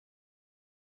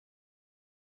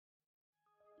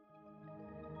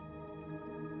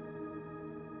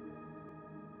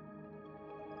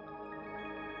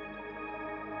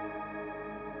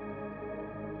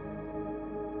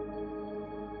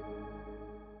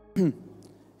Hey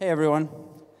everyone.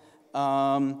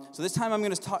 So this time I'm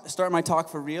going to start my talk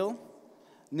for real.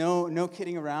 No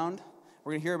kidding around.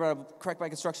 We're going to hear about a correct by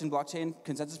construction blockchain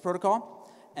consensus protocol.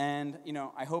 And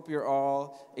I hope you're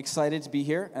all excited to be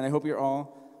here, and I hope you're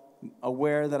all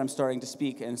aware that I'm starting to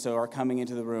speak and so are coming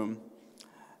into the room.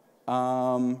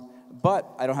 But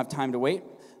I don't have time to wait,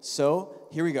 so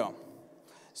here we go.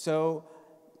 So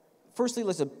firstly,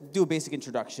 let's do a basic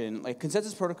introduction. Like,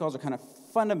 consensus protocols are kind of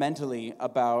fundamentally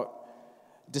about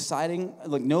deciding,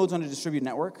 like, nodes on a distributed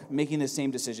network making the same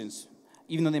decisions,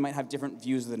 even though they might have different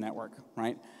views of the network,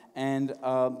 right? And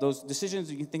those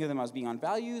decisions, you can think of them as being on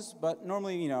values, but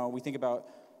normally, we think about,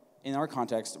 in our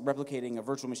context, replicating a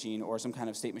virtual machine or some kind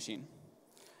of state machine.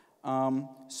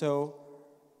 So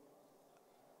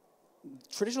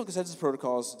traditional consensus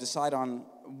protocols decide on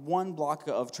one block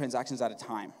of transactions at a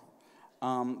time,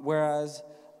 whereas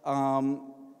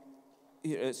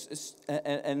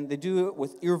and they do it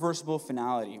with irreversible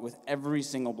finality with every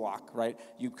single block, right?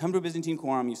 You come to a Byzantine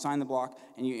quorum, you sign the block,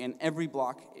 and every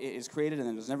block is created, and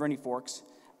then there's never any forks.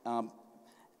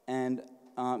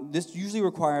 This usually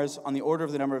requires, on the order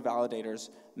of the number of validators,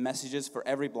 messages for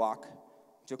every block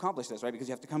to accomplish this, right? Because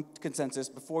you have to come to consensus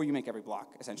before you make every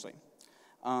block, essentially.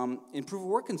 In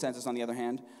proof-of-work consensus, on the other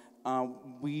hand,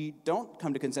 we don't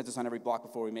come to consensus on every block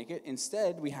before we make it.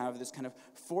 Instead, we have this kind of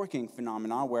forking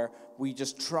phenomena where we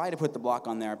just try to put the block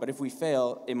on there, but if we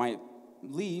fail, it might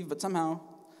leave, but somehow,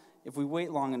 if we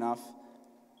wait long enough,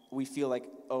 we feel like,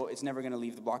 oh, it's never going to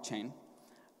leave the blockchain.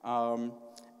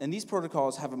 And these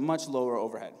protocols have a much lower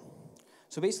overhead.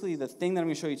 So basically, the thing that I'm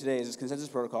going to show you today is this consensus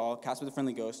protocol, Casper the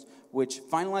Friendly GHOST, which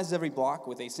finalizes every block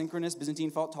with asynchronous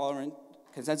Byzantine fault-tolerant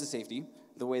consensus safety,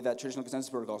 the way that traditional consensus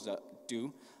protocols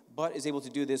do, but is able to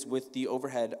do this with the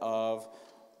overhead of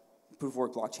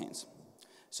proof-of-work blockchains.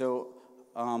 So,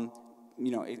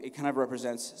 it kind of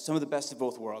represents some of the best of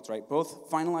both worlds, right?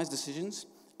 Both finalized decisions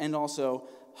and also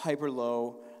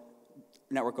hyper-low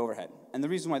network overhead. And the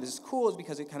reason why this is cool is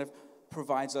because it kind of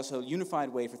provides us a unified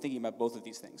way for thinking about both of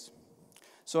these things.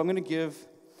 So I'm going to give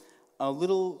a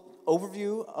little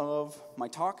overview of my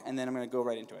talk, and then I'm going to go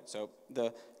right into it. So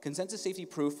the consensus safety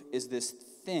proof is this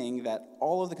thing that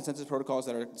all of the consensus protocols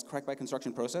that are correct by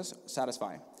construction process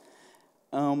satisfy.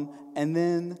 And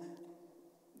then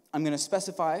I'm going to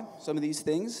specify some of these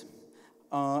things,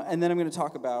 and then I'm going to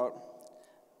talk about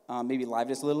maybe live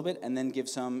this a little bit, and then give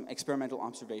some experimental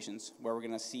observations where we're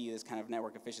going to see this kind of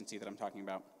network efficiency that I'm talking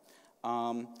about.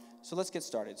 So let's get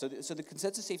started. So the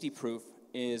consensus safety proof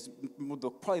is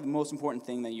probably the most important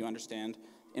thing that you understand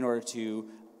in order to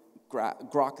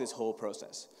grok this whole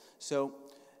process. So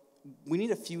we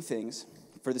need a few things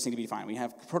for this thing to be defined. We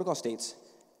have protocol states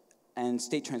and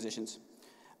state transitions.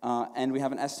 And we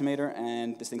have an estimator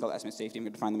and this thing called estimate safety. I'm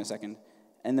going to define them in a second.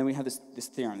 And then we have this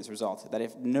theorem, this result, that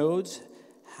if nodes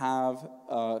have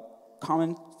a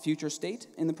common future state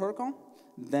in the protocol,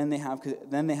 then they have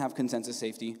consensus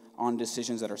safety on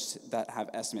decisions that have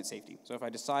estimate safety. So if I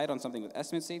decide on something with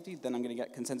estimate safety, then I'm going to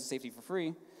get consensus safety for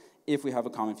free if we have a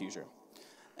common future.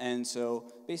 And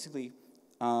so basically,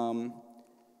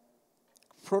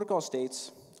 protocol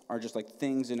states are just like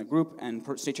things in a group, and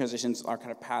state transitions are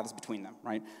kind of paths between them,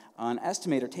 right? An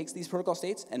estimator takes these protocol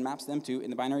states and maps them to, in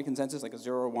the binary consensus, like a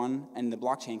 0 or 1, and in the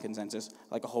blockchain consensus,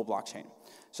 like a whole blockchain.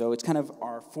 So it's kind of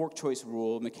our fork choice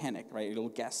rule mechanic, right? It'll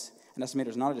guess. An estimator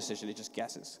is not a decision, it just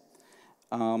guesses.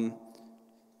 Oh,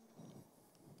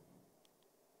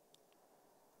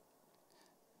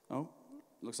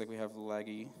 looks like we have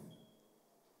laggy.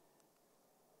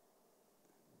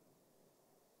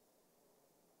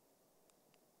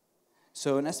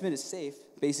 So an estimate is safe,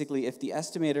 basically, if the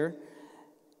estimator,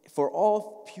 for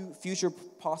all future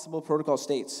possible protocol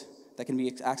states that can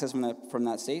be accessed from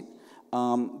that state,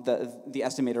 the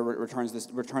estimator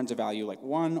returns a value like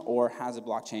 1, or has a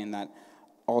blockchain that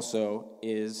also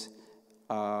is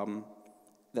that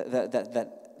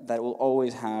will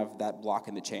always have that block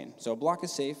in the chain. So a block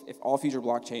is safe if all future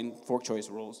blockchain fork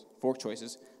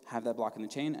choices have that block in the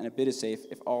chain, and a bit is safe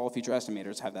if all future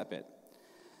estimators have that bit.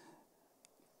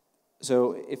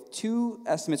 So if two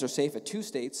estimates are safe at two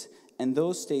states, and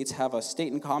those states have a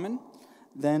state in common,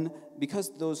 then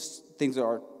because those things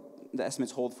are the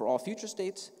estimates hold for all future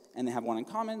states, and they have one in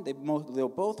common, they'll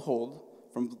both hold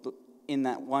in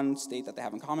that one state that they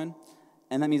have in common,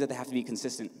 and that means that they have to be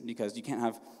consistent, because you can't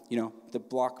have the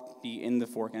block be in the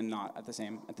fork and not at the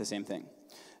same thing.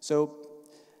 So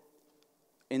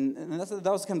that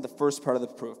was kind of the first part of the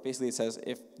proof. Basically, it says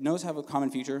if nodes have a common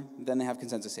future, then they have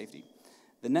consensus safety.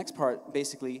 The next part,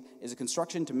 basically, is a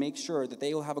construction to make sure that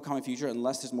they will have a common future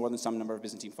unless there's more than some number of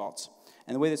Byzantine faults.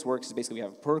 And the way this works is basically we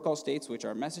have protocol states, which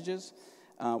are messages,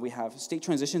 We have state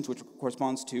transitions, which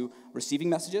corresponds to receiving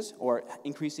messages or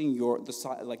increasing going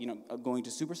to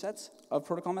supersets of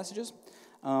protocol messages.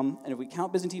 And if we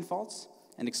count Byzantine faults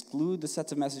and exclude the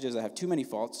sets of messages that have too many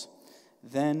faults,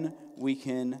 then we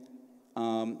can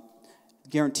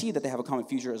guarantee that they have a common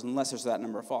future unless there's that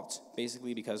number of faults.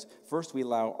 Basically, because first we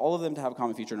allow all of them to have a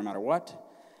common future no matter what.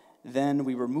 Then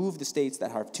we remove the states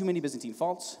that have too many Byzantine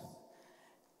faults.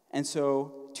 And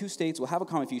so 2 states will have a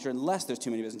common future unless there's too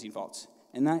many Byzantine faults.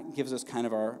 And that gives us kind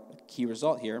of our key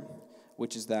result here,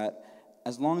 which is that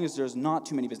as long as there's not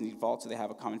too many Byzantine faults, they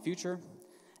have a common future.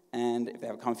 And if they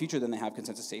have a common future, then they have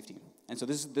consensus safety. And so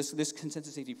this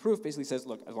consensus safety proof basically says,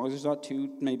 look, as long as there's not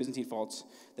too many Byzantine faults,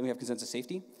 then we have consensus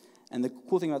safety. And the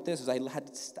cool thing about this is I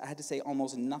had to say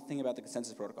almost nothing about the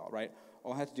consensus protocol, right?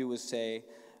 All I had to do was say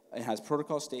it has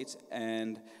protocol states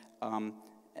and I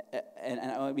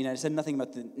mean, I said nothing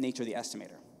about the nature of the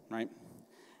estimator, right?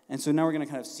 And so now we're going to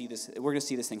kind of see this. We're going to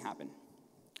see this thing happen.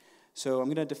 So I'm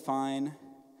going to define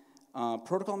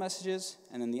protocol messages,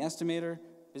 and then the estimator,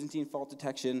 Byzantine fault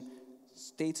detection,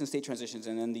 states and state transitions,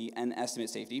 and then the estimate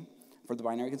safety for the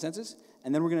binary consensus.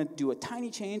 And then we're going to do a tiny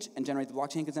change and generate the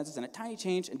blockchain consensus, and a tiny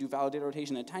change and do validator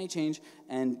rotation, and a tiny change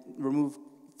and remove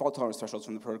fault tolerance thresholds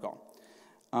from the protocol.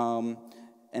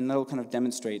 And that'll kind of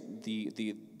demonstrate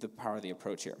the power of the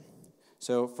approach here.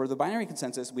 So for the binary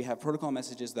consensus, we have protocol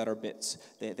messages that are bits.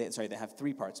 They have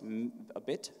 3 parts: a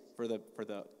bit for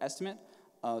the estimate,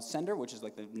 a sender, which is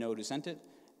like the node who sent it,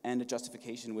 and a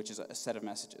justification, which is a set of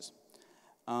messages.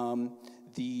 A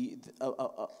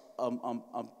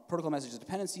protocol message is a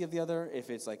dependency of the other if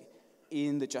it's like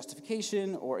in the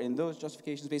justification or in those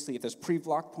justifications. Basically, if there's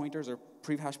pre-block pointers or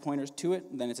pre-hash pointers to it,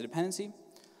 then it's a dependency.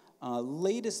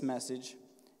 Latest message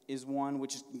is one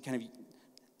which is kind of,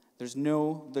 there's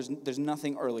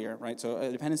nothing earlier, right? So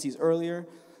a dependency is earlier.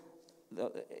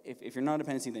 If you're not a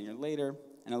dependency, then you're later.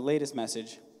 And a latest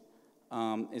message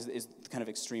is kind of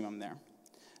extremum there.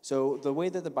 So the way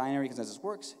that the binary consensus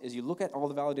works is you look at all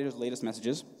the validators' latest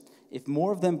messages. If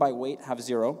more of them by weight have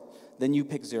 0, then you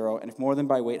pick 0. And if more of them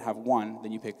by weight have 1,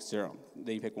 then you pick 0.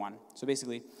 Then you pick 1. So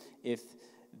basically,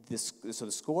 the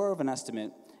score of an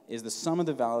estimate is the sum of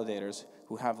the validators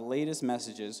who have latest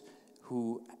messages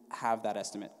who have that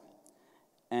estimate.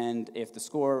 And if the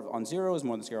score on 0 is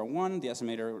more than the score on 1, the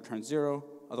estimator returns 0.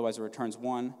 Otherwise, it returns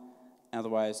 1.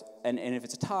 Otherwise, and if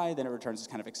it's a tie, then it returns this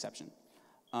kind of exception.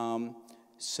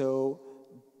 So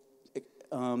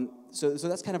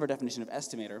that's kind of our definition of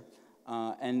estimator,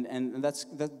 and that's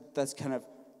kind of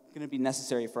going to be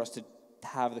necessary for us to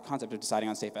have the concept of deciding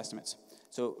on safe estimates.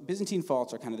 So Byzantine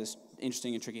faults are kind of this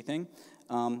interesting and tricky thing.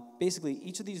 Basically,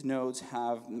 each of these nodes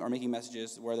are making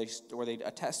messages where they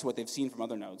attest to what they've seen from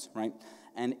other nodes, right?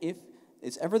 And if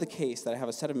it's ever the case that I have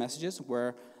a set of messages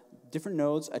where different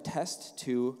nodes attest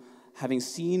to having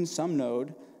seen some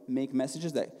node make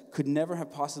messages that could never have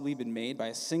possibly been made by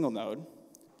a single node,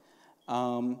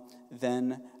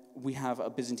 then we have a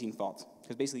Byzantine fault.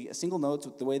 Because basically, a single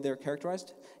node, the way they're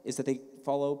characterized, is that they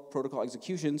follow protocol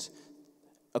executions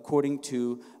according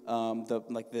to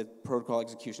the protocol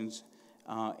executions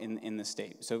in the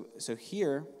state. So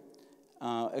here,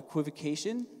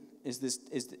 equivocation is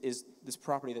this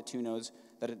property that 2 nodes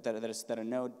that a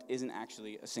node isn't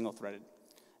actually a single threaded,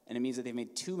 and it means that they've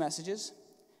made 2 messages,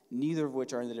 neither of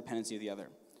which are in the dependency of the other.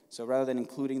 So rather than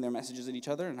including their messages in each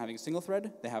other and having a single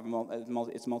thread, they have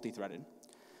it's multi-threaded.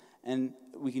 And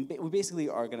we basically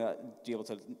are going to be able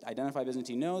to identify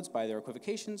Byzantine nodes by their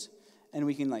equivocations, and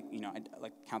we can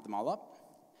count them all up.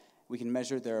 We can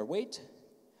measure their weight,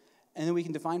 and then we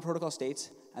can define protocol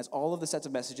states as all of the sets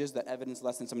of messages that evidence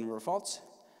less than some number of faults.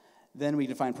 Then we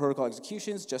define protocol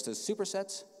executions just as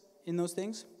supersets in those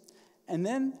things, and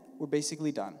then we're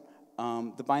basically done.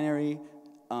 The binary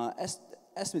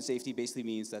estimate safety basically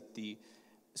means that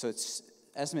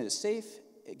estimate is safe,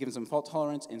 it gives them fault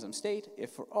tolerance in some state,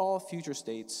 if for all future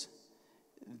states,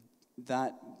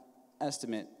 that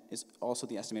estimate is also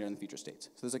the estimator in the future states.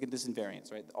 So there's like this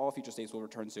invariance, right? All future states will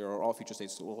return 0, or all future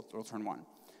states will return 1.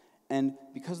 And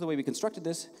because of the way we constructed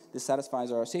this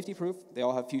satisfies our safety proof. They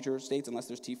all have future states unless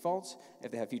there's T faults.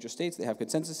 If they have future states, they have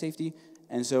consensus safety.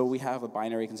 And so we have a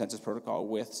binary consensus protocol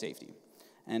with safety.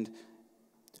 And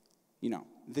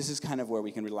this is kind of where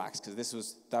we can relax, because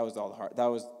that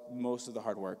was most of the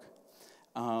hard work.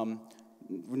 Now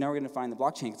we're going to find the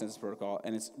blockchain consensus protocol,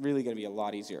 and it's really going to be a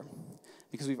lot easier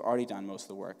because we've already done most of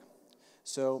the work.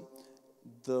 So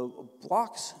the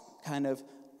blocks kind of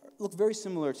look very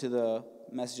similar to the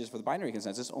messages for the binary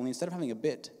consensus, only instead of having a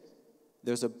bit,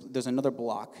 there's another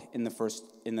block in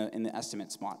the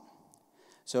estimate spot.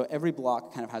 So every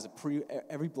block kind of has a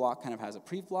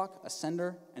pre-block, a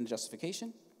sender, and a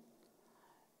justification.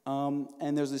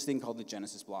 And there's this thing called the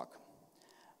genesis block.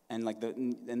 And like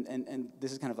and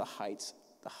this is kind of the heights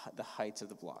of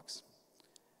the blocks.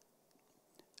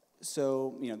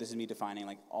 So, this is me defining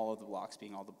like all of the blocks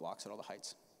being all the blocks at all the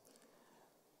heights.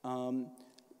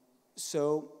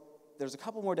 So there's a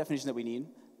couple more definitions that we need.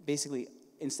 Basically,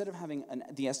 instead of having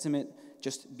the estimate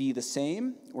just be the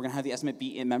same, we're going to have the estimate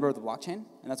be a member of the blockchain,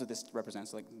 and that's what this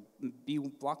represents. Like,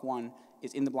 block 1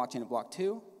 is in the blockchain of block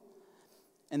 2,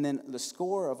 and then the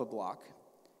score of a block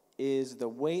is the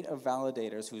weight of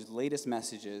validators whose latest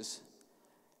messages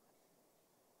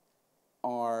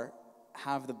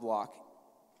have the block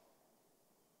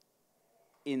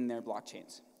in their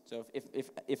blockchains. So if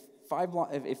 5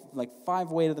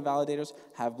 weight of the validators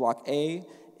have block A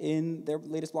in their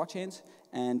latest blockchains,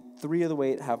 and 3 of the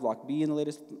weight have block B in the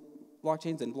latest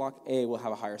blockchains, then block A will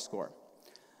have a higher score.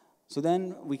 So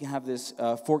then we can have this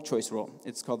fork choice rule.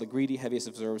 It's called the greedy heaviest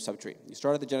observed subtree. You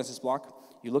start at the genesis block,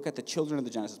 you look at the children of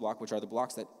the genesis block, which are the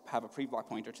blocks that have a pre-block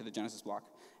pointer to the genesis block,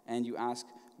 and you ask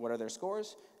what are their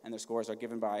scores, and their scores are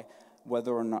given by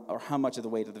whether or not, or how much of the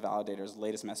weight of the validator's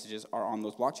latest messages are on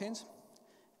those blockchains.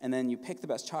 And then you pick the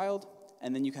best child,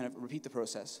 and then you kind of repeat the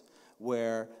process,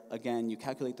 where, again, you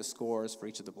calculate the scores for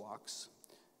each of the blocks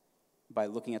by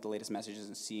looking at the latest messages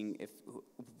and seeing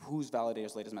whose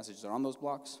validator's latest messages are on those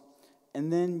blocks.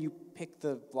 And then you pick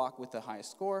the block with the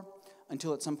highest score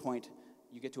until at some point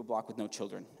you get to a block with no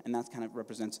children. And that kind of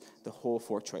represents the whole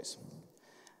fork choice.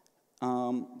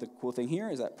 The cool thing here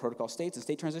is that protocol states and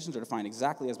state transitions are defined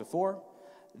exactly as before.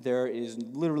 There is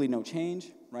literally no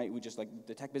change, right? We just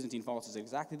detect Byzantine faults is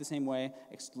exactly the same way,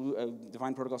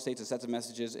 define protocol states as sets of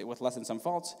messages with less than some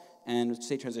faults, and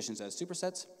state transitions as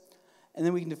supersets. And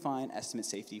then we can define estimate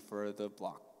safety for the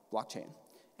blockchain.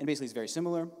 And basically it's very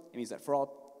similar. It means that for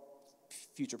all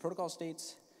future protocol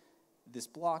states, this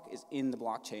block is in the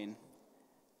blockchain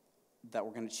that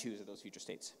we're going to choose at those future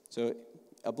states. So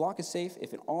a block is safe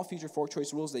if in all future fork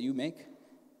choice rules that you make,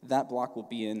 that block will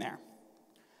be in there.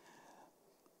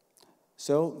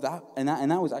 So that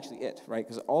was actually it, right?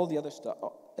 Because all the other stuff,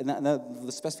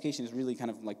 the specification is really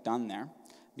kind of done there,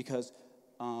 because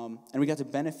and we got to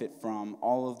benefit from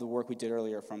all of the work we did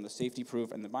earlier from the safety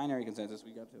proof and the binary consensus.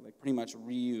 We got to pretty much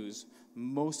reuse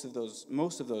most of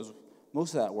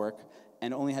that work,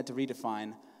 and only had to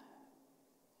redefine.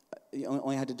 You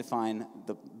only had to define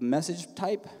the message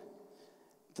type,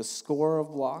 the score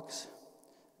of blocks,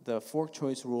 the fork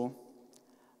choice rule,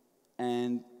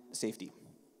 and safety.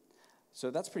 So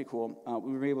that's pretty cool.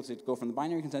 We were able to go from the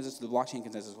binary consensus to the blockchain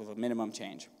consensus with a minimum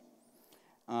change.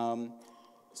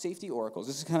 Safety oracles.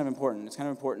 This is kind of important. It's kind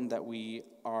of important that we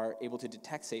are able to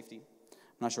detect safety.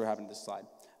 I'm not sure what happened to this slide.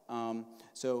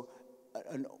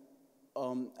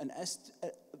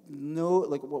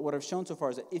 What I've shown so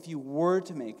far is that if you were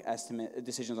to make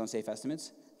decisions on safe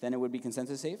estimates, then it would be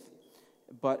consensus safe.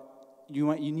 But we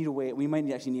might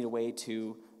actually need a way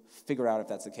to figure out if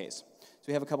that's the case. So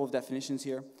we have a couple of definitions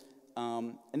here.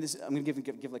 And this, I'm going to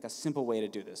give a simple way to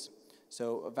do this.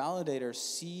 So a validator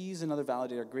sees another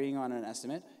validator agreeing on an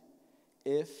estimate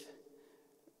if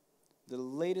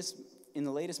in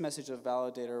the latest message of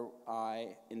validator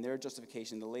I, in their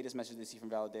justification, the latest message they see from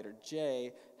validator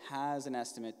J has an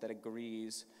estimate that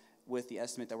agrees with the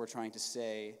estimate that we're trying to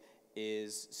say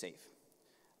is safe.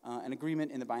 An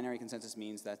agreement in the binary consensus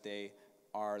means that they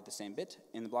are the same bit.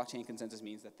 In the blockchain consensus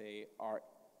means that they are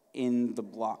in the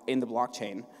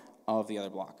blockchain of the other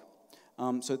block.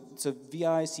 So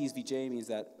VI sees VJ means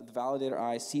that the validator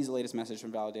I sees the latest message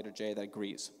from validator J that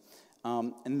agrees.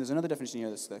 And there's another definition here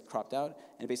that's cropped out,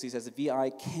 and it basically says that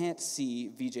VI can't see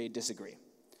VJ disagree,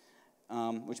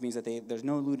 which means that there's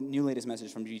no new latest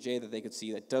message from VJ that they could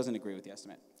see that doesn't agree with the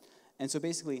estimate. And so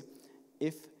basically,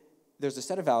 if there's a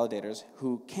set of validators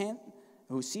who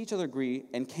see each other agree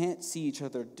and can't see each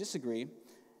other disagree,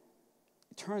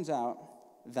 it turns out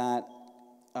that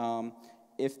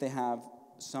if they have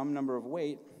some amount of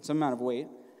weight,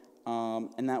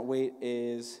 and that weight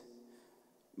is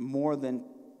more than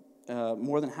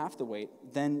half the weight,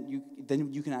 then you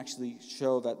can actually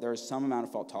show that there is some amount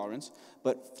of fault tolerance.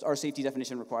 But our safety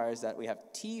definition requires that we have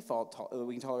we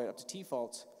can tolerate up to T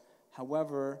faults.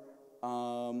 However,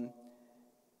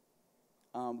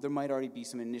 there might already be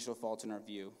some initial faults in our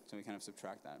view, so we kind of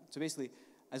subtract that. So basically,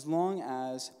 as long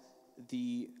as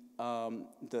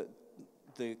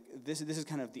this is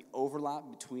kind of the overlap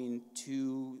between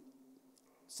two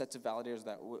sets of validators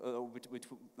that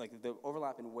the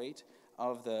overlap in weight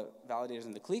of the validators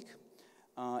in the clique.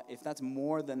 If that's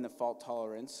more than the fault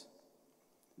tolerance,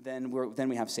 then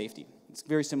we have safety. It's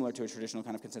very similar to a traditional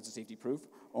kind of consensus safety proof,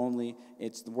 only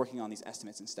it's working on these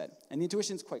estimates instead. And the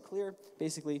intuition is quite clear.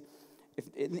 Basically,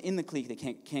 if in the clique they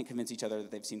can't convince each other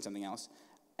that they've seen something else.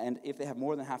 And if they have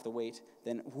more than half the weight,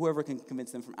 then whoever can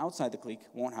convince them from outside the clique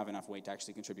won't have enough weight to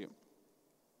actually contribute.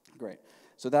 Great.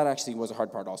 So that actually was a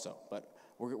hard part also, but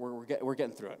we're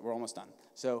getting through it. We're almost done.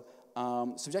 So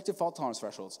subjective fault tolerance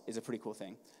thresholds is a pretty cool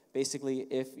thing. Basically,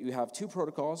 if you have two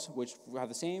protocols which are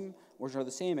the same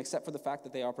except for the fact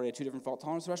that they operate at two different fault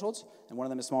tolerance thresholds, and one of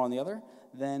them is smaller than the other,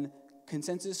 then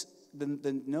consensus,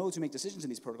 the nodes who make decisions in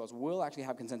these protocols will actually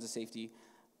have consensus safety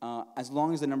as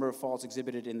long as the number of faults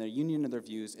exhibited in their union of their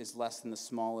views is less than the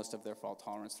smallest of their fault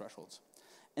tolerance thresholds.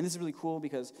 And this is really cool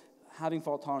because having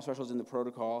fault tolerance thresholds in the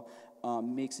protocol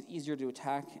makes it easier to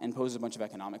attack and poses a bunch of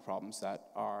economic problems that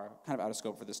are kind of out of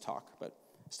scope for this talk, but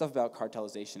stuff about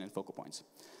cartelization and focal points.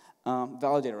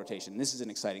 Validator rotation, this is an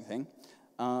exciting thing.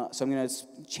 So I'm going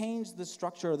to change the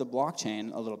structure of the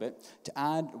blockchain a little bit to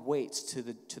add weights to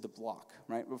the block,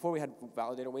 right? Before we had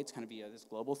validator weights kind of be this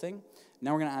global thing.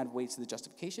 Now we're going to add weights to the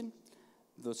justification.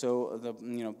 So the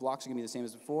blocks are going to be the same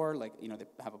as before, like they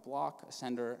have a block, a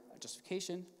sender, a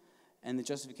justification, and the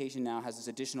justification now has this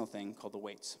additional thing called the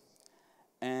weights.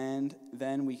 And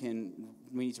then we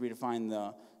need to redefine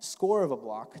the score of a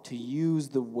block to use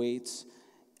the weights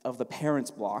of the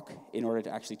parent's block in order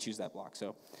to actually choose that block.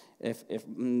 So if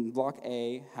block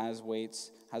A has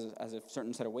weights, has a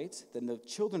certain set of weights, then the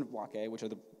children of block A, which are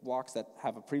the blocks that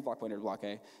have a pre-block pointer to block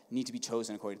A, need to be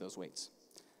chosen according to those weights.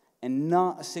 And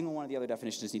not a single one of the other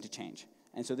definitions need to change.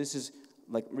 And so this is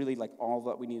really all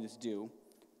that we needed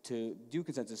to do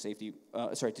consensus safety,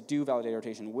 to do validator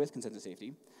rotation with consensus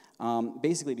safety,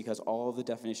 basically because all of the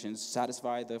definitions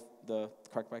satisfy the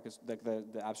correct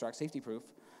the abstract safety proof,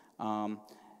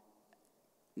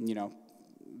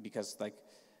 because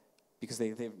they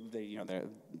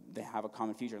have a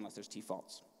common feature unless there's T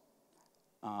faults,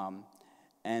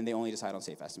 and they only decide on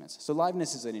safe estimates. So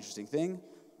liveness is an interesting thing.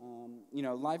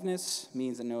 Liveness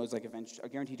means that nodes are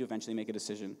guaranteed to eventually make a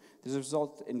decision. There's a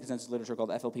result in consensus literature called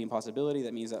FLP impossibility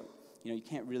that means that you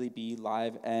can't really be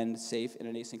live and safe in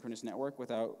an asynchronous network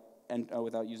without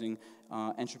using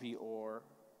entropy or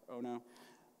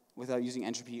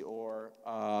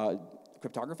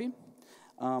cryptography.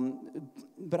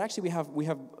 But actually we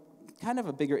have kind of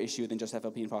a bigger issue than just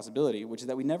FLP impossibility, which is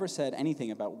that we never said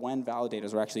anything about when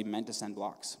validators are actually meant to send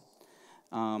blocks.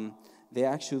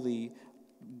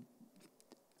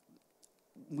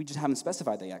 We just haven't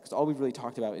specified that yet, because all we've really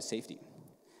talked about is safety.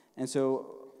 And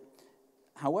so,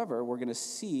 however, we're going to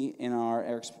see in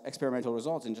our experimental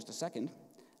results in just a second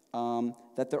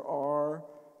that there are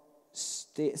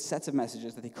sets of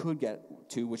messages that they could get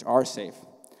to which are safe.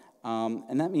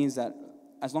 And that means that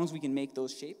as long as we can make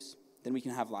those shapes, then we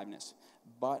can have liveness.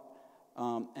 But,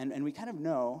 and we kind of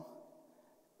know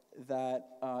that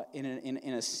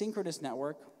in a synchronous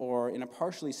network or in a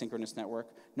partially synchronous network,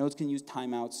 nodes can use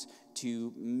timeouts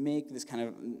to make this kind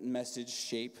of message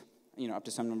shape, up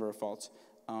to some number of faults.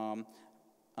 And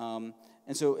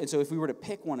so if we were to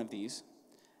pick one of these,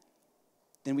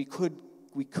 then we could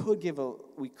give a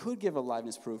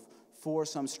liveness proof for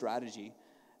some strategy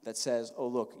that says, oh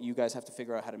look, you guys have to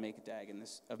figure out how to make a DAG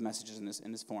of messages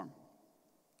in this form.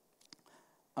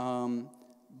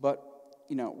 But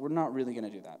we're not really going to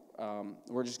do that.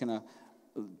 We're just going to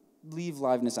leave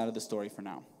liveness out of the story for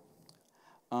now.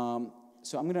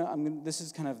 So this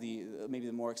is kind of maybe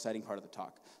the more exciting part of the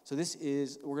talk. So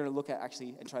we're going to look at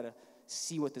actually and try to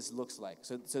see what this looks like.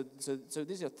 So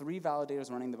these are 3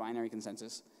 validators running the binary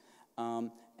consensus,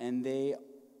 and the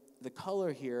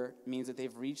color here means that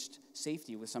they've reached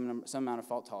safety with some amount of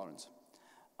fault tolerance,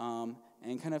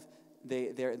 and kind of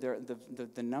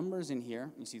the numbers in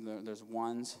here. You see there's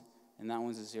ones. And that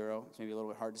one's a 0. It's maybe a little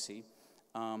bit hard to see.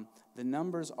 The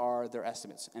numbers are their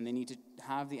estimates, and they need to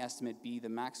have the estimate be the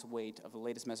max weight of the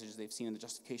latest messages they've seen in the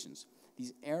justifications.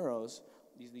 These arrows,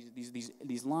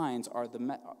 these lines are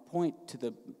point to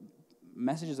the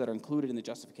messages that are included in the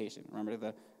justification.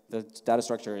 Remember, the data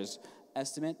structure is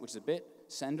estimate, which is a bit,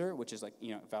 sender, which is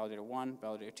validator 1,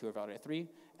 validator 2, or validator 3,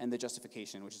 and the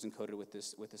justification, which is encoded with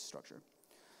this structure.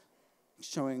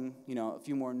 Showing a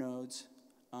few more nodes.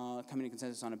 Coming to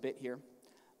consensus on a bit here.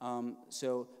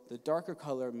 So the darker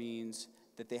color means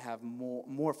that they have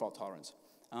more fault tolerance.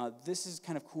 This is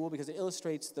kind of cool because it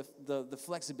illustrates the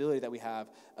flexibility that we have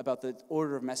about the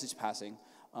order of message passing,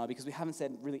 because we haven't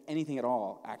said really anything at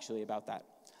all, actually, about that.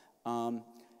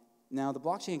 Now, the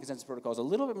blockchain consensus protocol is a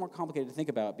little bit more complicated to think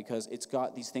about because it's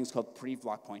got these things called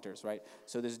pre-block pointers, right?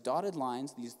 So there's dotted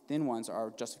lines. These thin ones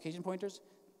are justification pointers.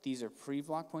 These are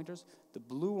pre-block pointers. The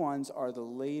blue ones are the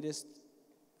latest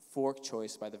fork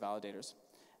choice by the validators,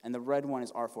 and the red one is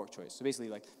our fork choice. So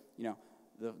basically,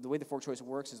 the way the fork choice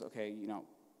works is, okay,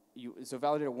 so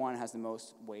validator 1 has the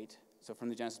most weight, So from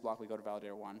the genesis block, we go to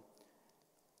validator 1.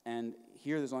 And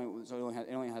here there's only, so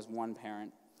it only has one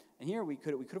parent. And here we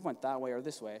could have went that way or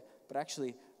this way, but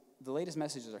actually the latest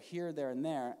messages are here, there, and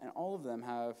there, and all of them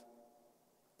have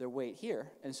their weight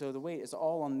here. And so the weight is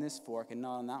all on this fork and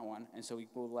not on that one, and so we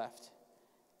go left.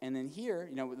 And then here,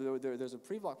 you know, there's a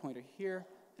pre-block pointer here,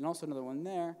 and also another one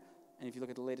there, and if you look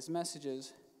at the latest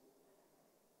messages,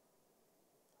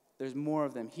 there's more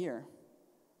of them here.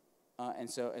 And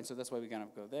so that's why we kind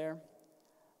of go there.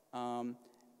 And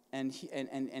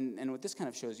what this kind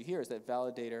of shows you here is that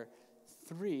validator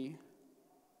 3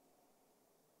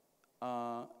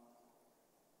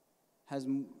 has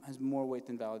more weight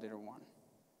than validator 1.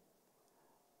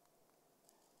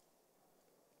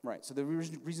 Right, so the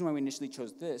reason why we initially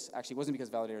chose this actually wasn't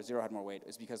because validator 0 had more weight,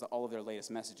 it's because all of their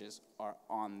latest messages are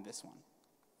on this one.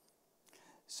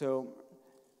 So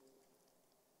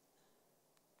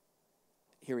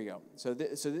here we go. So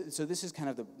this is kind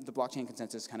of the blockchain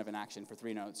consensus kind of in action for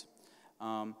 3 nodes.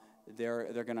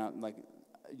 They're gonna like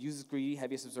use this greedy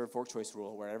heaviest observed fork choice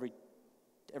rule where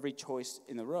every choice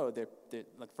in the road, they're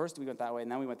like first we went that way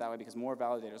and then we went that way because more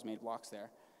validators made blocks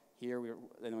there. Here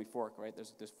then we fork, right?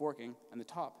 There's forking on the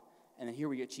top, and then here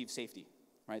we achieve safety,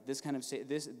 right? This kind of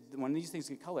when these things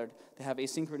get colored, they have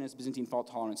asynchronous Byzantine fault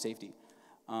tolerant safety.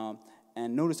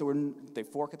 And notice that they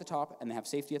fork at the top and they have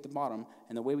safety at the bottom.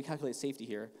 And the way we calculate safety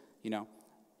here, you know,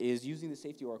 is using the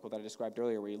safety oracle that I described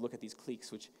earlier, where you look at these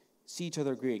cliques which see each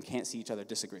other agree and can't see each other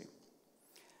disagree.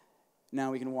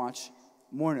 Now we can watch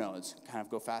more nodes kind of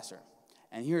go faster.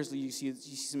 And here's you see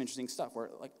some interesting stuff where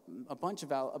like a bunch of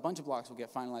blocks will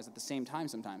get finalized at the same time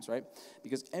sometimes, right?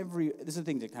 Because this is the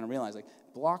thing to kind of realize, like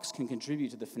blocks can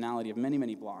contribute to the finality of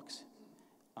many blocks.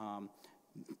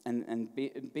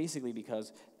 Basically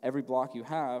because every block you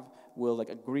have will like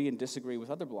agree and disagree with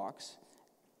other blocks,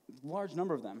 large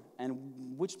number of them, and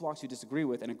which blocks you disagree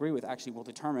with and agree with actually will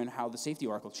determine how the safety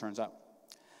oracle turns out.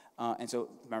 And so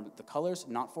remember the colors,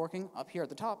 not forking, up here at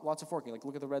the top, lots of forking. Like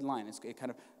look at the red line, it kind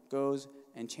of goes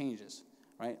and changes,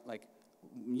 right? Like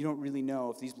you don't really know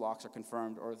if these blocks are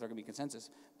confirmed or if they're gonna be consensus,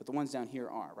 but the ones down here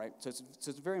are, right? So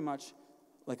it's very much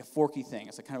like a forky thing.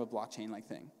 It's a kind of a blockchain-like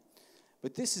thing.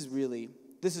 But this is really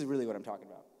what I'm talking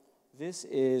about. This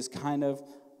is kind of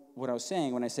what I was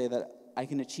saying when I say that I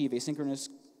can achieve asynchronous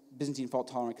Byzantine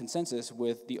fault-tolerant consensus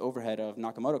with the overhead of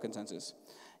Nakamoto consensus.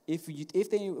 If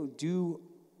they do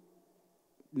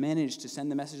manage to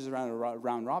send the messages around a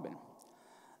round robin,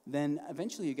 then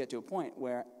eventually you get to a point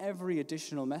where every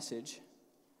additional message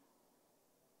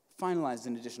finalizes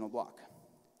an additional block.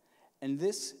 And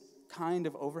this kind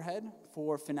of overhead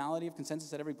for finality of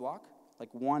consensus at every block,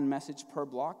 like one message per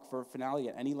block for finality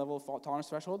at any level of fault tolerance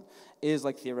threshold, is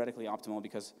like theoretically optimal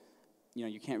because you know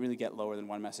you can't really get lower than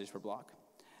one message per block.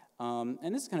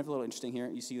 And this is kind of a little interesting here.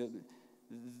 You see that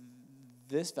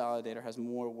this validator has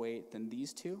more weight than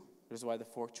these two. This is why the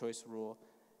fork choice rule,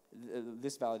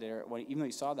 this validator, even though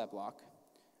you saw that block,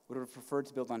 would have preferred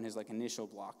to build on his like initial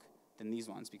block than these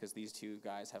ones because these two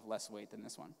guys have less weight than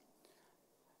this one.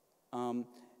 And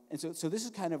so this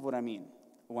is kind of what I mean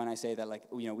when I say that like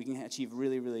you know we can achieve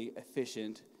really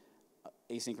efficient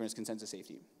asynchronous consensus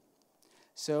safety.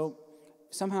 So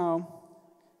somehow,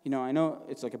 you know, I know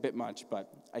it's like a bit much, but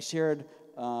I shared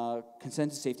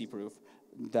consensus safety proof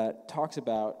that talks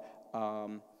about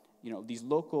you know, these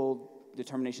local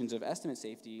determinations of estimate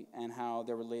safety and how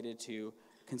they're related to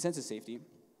consensus safety. And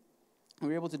we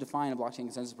were able to define a blockchain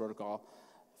consensus protocol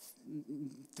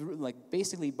through, like,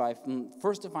 basically by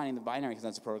first defining the binary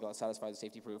consensus protocol that satisfies the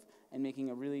safety proof and making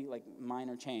a really, like,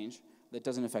 minor change that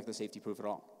doesn't affect the safety proof at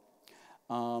all.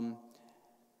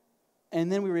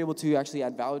 And then we were able to actually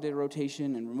add validator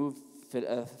rotation and remove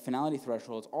finality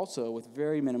thresholds also with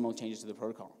very minimal changes to the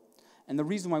protocol. And the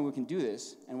reason why we can do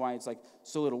this and why it's like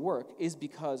so little work is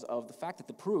because of the fact that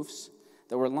the proofs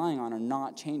that we're relying on are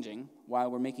not changing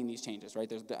while we're making these changes, right?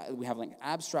 We have like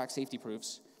abstract safety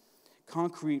proofs,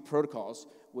 concrete protocols,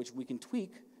 which we can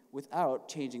tweak without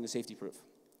changing the safety proof.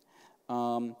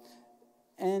 And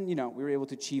you know, we were able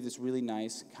to achieve this really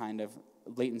nice kind of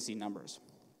latency numbers.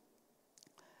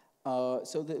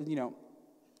 You know,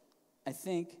 I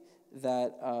think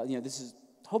that you know, this is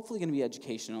hopefully going to be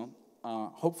educational.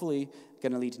 Hopefully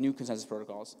going to lead to new consensus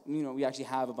protocols. You know, we actually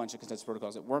have a bunch of consensus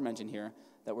protocols that weren't mentioned here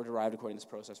that were derived according to this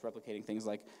process, replicating things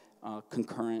like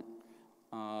concurrent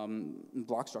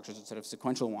block structures instead of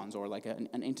sequential ones, or like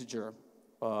an integer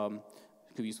could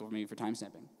be useful maybe for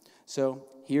timestamping. So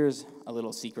here's a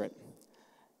little secret.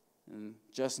 And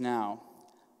just now,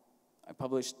 I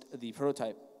published the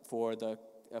prototype for the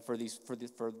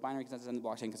binary consensus and the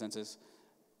blockchain consensus.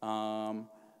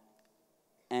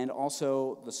 And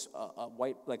also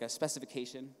a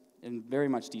specification in very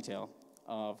much detail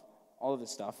of all of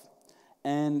this stuff,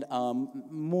 and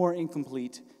more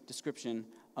incomplete description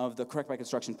of the correct by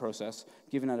construction process,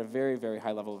 given at a very, very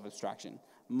high level of abstraction,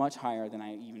 much higher than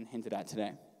I even hinted at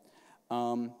today.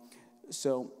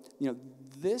 So,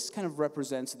 this kind of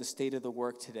represents the state of the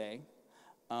work today,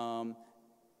 and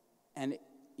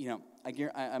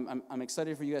I'm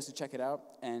excited for you guys to check it out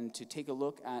and to take a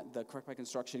look at the correct by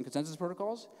construction consensus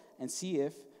protocols and see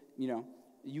if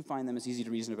you find them as easy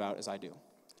to reason about as I do.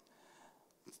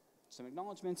 Some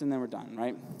acknowledgments and then we're done,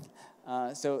 right?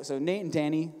 So Nate and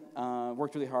Danny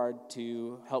worked really hard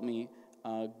to help me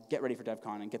get ready for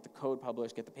Devcon and get the code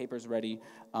published, get the papers ready.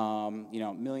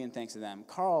 Million thanks to them.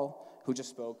 Carl, who just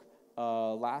spoke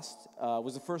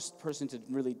was the first person to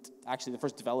really, actually the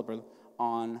first developer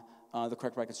on the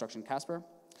correct by construction Casper.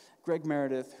 Greg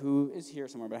Meredith, who is here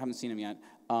somewhere, but I haven't seen him yet,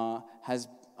 has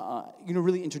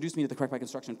really introduced me to the correct by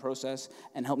construction process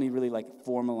and helped me really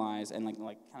formalize and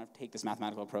kind of take this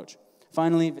mathematical approach.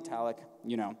 Finally, Vitalik,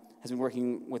 has been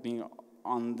working with me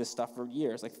on this stuff for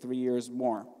years, 3 years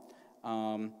more.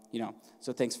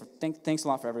 So thanks a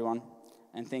lot for everyone,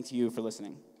 and thanks to you for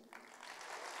listening.